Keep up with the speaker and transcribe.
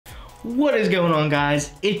What is going on,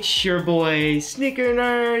 guys? It's your boy Sneaker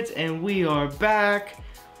Nerds and we are back.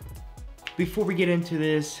 Before we get into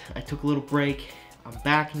this, I took a little break. I'm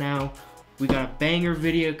back now. We got a banger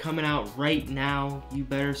video coming out right now. You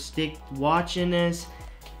better stick watching this.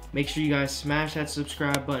 Make sure you guys smash that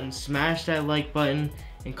subscribe button, smash that like button,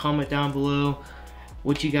 and comment down below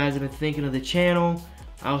what you guys have been thinking of the channel.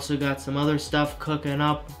 I also got some other stuff cooking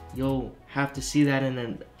up. You'll have to see that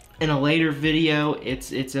in a later video.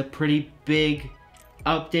 It's a pretty big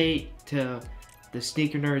update to the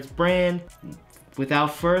Sneaker Nerds brand.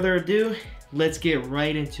 Without further ado, let's get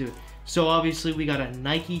right into it. So obviously we got a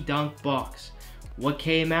Nike Dunk box. What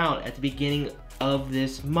came out at the beginning of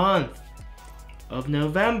this month of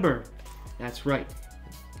November? That's right.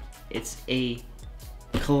 It's a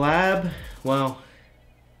collab. Well,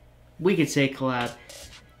 we could say collab.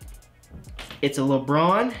 It's a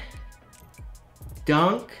LeBron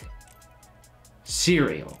Dunk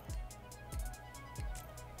cereal,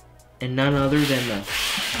 and none other than the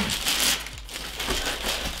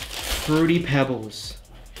Fruity Pebbles.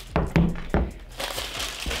 Oh,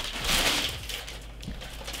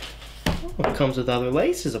 it comes with other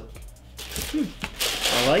laces. I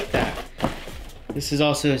like that. This is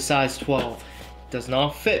also a size 12. Does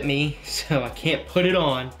not fit me, so I can't put it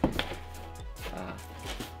on.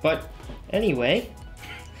 But anyway,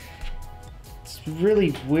 it's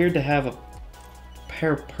really weird to have a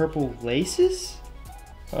pair of purple laces.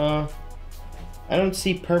 I don't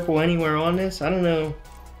see purple anywhere on this. I don't know.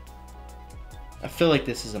 I feel like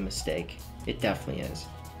this is a mistake. It definitely is.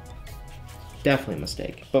 Definitely a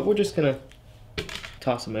mistake. But we're just gonna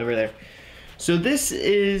toss them over there. So this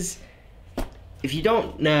is, if you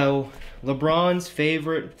don't know, LeBron's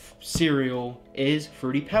favorite cereal is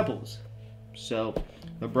Fruity Pebbles. So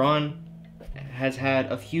LeBron has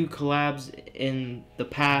had a few collabs in the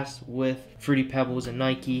past with Fruity Pebbles and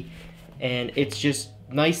Nike, and it's just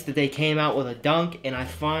nice that they came out with a dunk, and I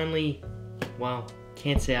finally, well,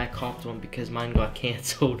 can't say I copped one because mine got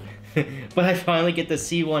canceled, but I finally get to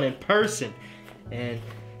see one in person, and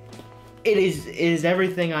it is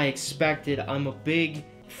everything I expected. I'm a big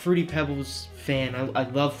Fruity Pebbles fan. I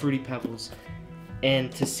love Fruity Pebbles,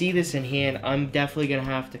 and to see this in hand, I'm definitely gonna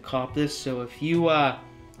have to cop this. So if you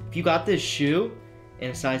got this shoe in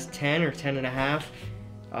a size 10 or 10 and a half,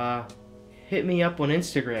 hit me up on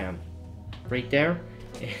Instagram right there,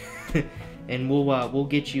 and we'll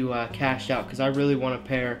get you cashed out, because I really want a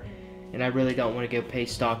pair and I really don't want to go pay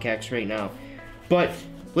StockX right now. But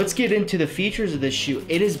let's get into the features of this shoe.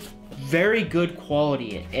 It is very good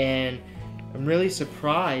quality, and I'm really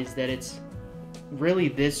surprised that it's really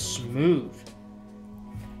this smooth.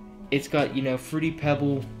 It's got, you know, Fruity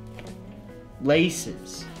Pebble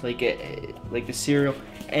laces, like the cereal.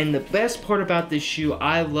 And the best part about this shoe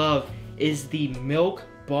I love is the milk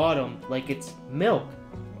bottom. Like, it's milk,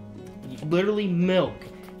 literally milk.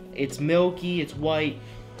 It's milky, it's white,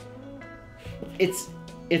 it's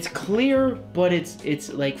clear, but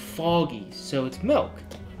it's like foggy, so it's milk.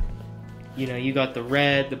 You know, you got the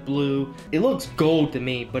red, the blue. It looks gold to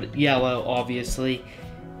me, but yellow obviously.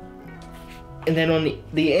 And then on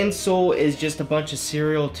the insole is just a bunch of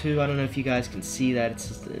cereal too. I don't know if you guys can see that.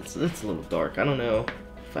 It's a little dark. I don't know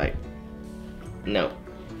if no,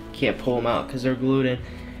 can't pull them out because they're glued in.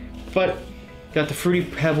 But got the Fruity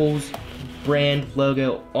Pebbles brand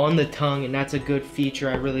logo on the tongue, and that's a good feature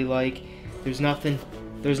I really like. There's nothing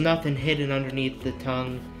hidden underneath the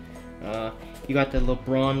tongue. You got the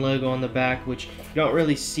LeBron logo on the back, which you don't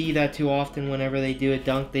really see that too often. Whenever they do a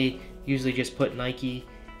dunk, they usually just put Nike.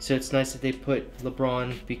 So it's nice that they put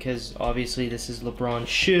LeBron, because obviously this is LeBron's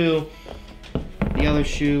shoe. The other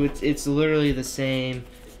shoe, it's literally the same.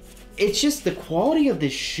 It's just the quality of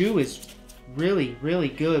this shoe is really, really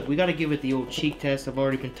good. We got to give it the old cheek test. I've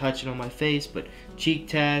already been touching on my face, but cheek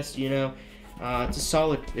test, you know, it's a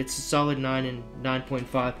solid 9 and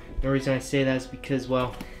 9.5. The reason I say that is because,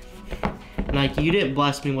 well, Nike, you didn't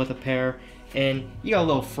bless me with a pair, and you got a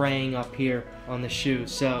little fraying up here on the shoe,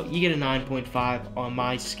 so you get a 9.5 on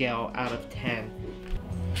my scale out of 10.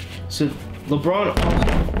 So LeBron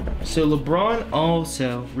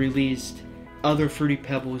also released other Fruity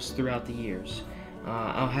Pebbles throughout the years.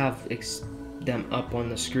 I'll have them up on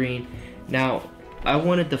the screen. Now, I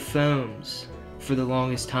wanted the foams for the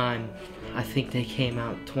longest time. I think they came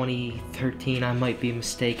out 2013. I might be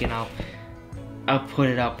mistaken. I'll put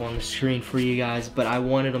it up on the screen for you guys, but I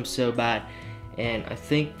wanted them so bad. And I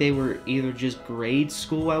think they were either just grade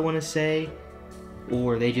school, I want to say,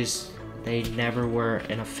 or they never were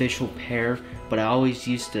an official pair, but I always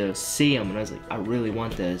used to see them and I was like, I really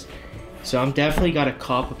want those. So I'm definitely got to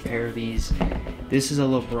cop a pair of these. This is a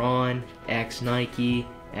LeBron X Nike,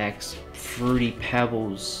 X Fruity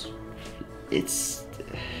Pebbles. It's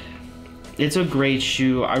a great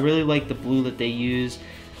shoe. I really like the blue that they use.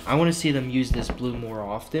 I want to see them use this blue more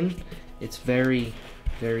often. It's very,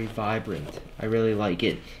 very vibrant. I really like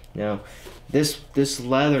it. You know, this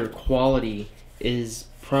leather quality is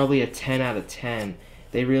probably a 10 out of 10.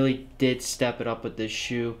 They really did step it up with this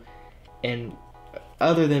shoe. And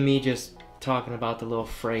other than me just talking about the little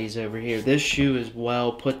phrase over here, this shoe is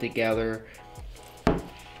well put together.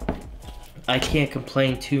 I can't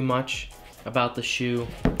complain too much about the shoe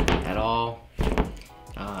at all.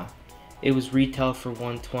 It was retail for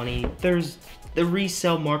 $120. The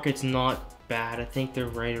resale market's not bad. I think they're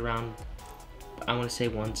right around, I want to say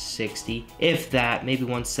 $160, if that, maybe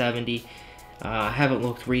 $170. I haven't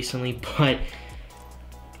looked recently, but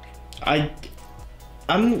I'm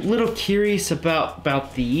a little curious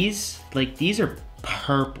about these. Like, these are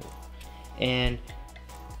purple, and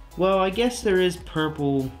well, I guess there is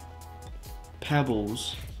purple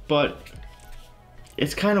pebbles, but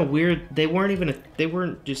it's kind of weird. They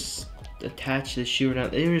weren't just attached to the shoe or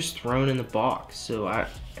not. They were just thrown in the box. So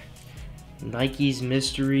Nike's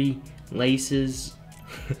mystery laces.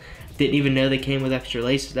 Didn't even know they came with extra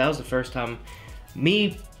laces. That was the first time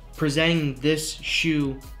me presenting this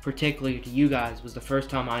shoe particularly to you guys, was the first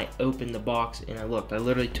time I opened the box and I looked. I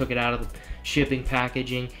literally took it out of the shipping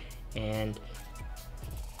packaging and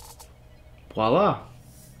voila.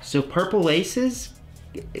 So purple laces,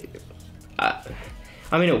 I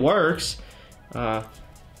mean, it works.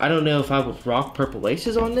 I don't know if I would rock purple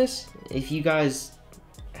laces on this. If you guys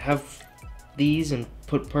have these and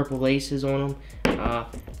put purple laces on them,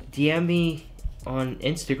 DM me on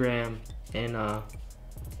Instagram and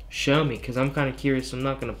show me, because I'm kind of curious. I'm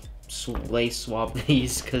not gonna lace swap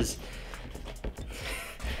these because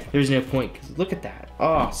there's no point. Cause look at that,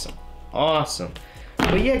 awesome, awesome.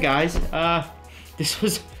 But yeah, guys, this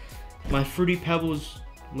was my Fruity Pebbles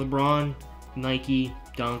LeBron Nike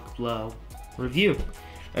Dunk Low review.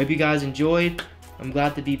 I hope you guys enjoyed. I'm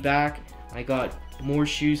glad to be back. I got more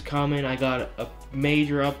shoes coming. I got a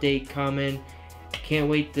major update coming. Can't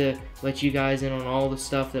wait to let you guys in on all the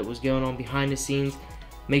stuff that was going on behind the scenes.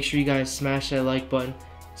 Make sure you guys smash that like button,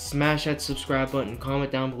 smash that subscribe button,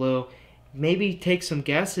 comment down below. Maybe take some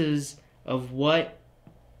guesses of what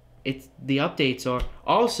the updates are.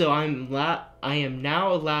 Also, I am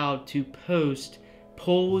now allowed to post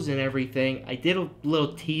polls and everything. I did a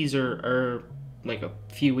little teaser like a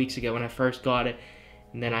few weeks ago when I first got it,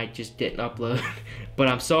 and then I just didn't upload. But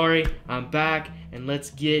I'm sorry, I'm back, and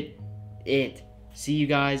let's get it. See you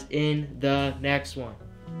guys in the next one.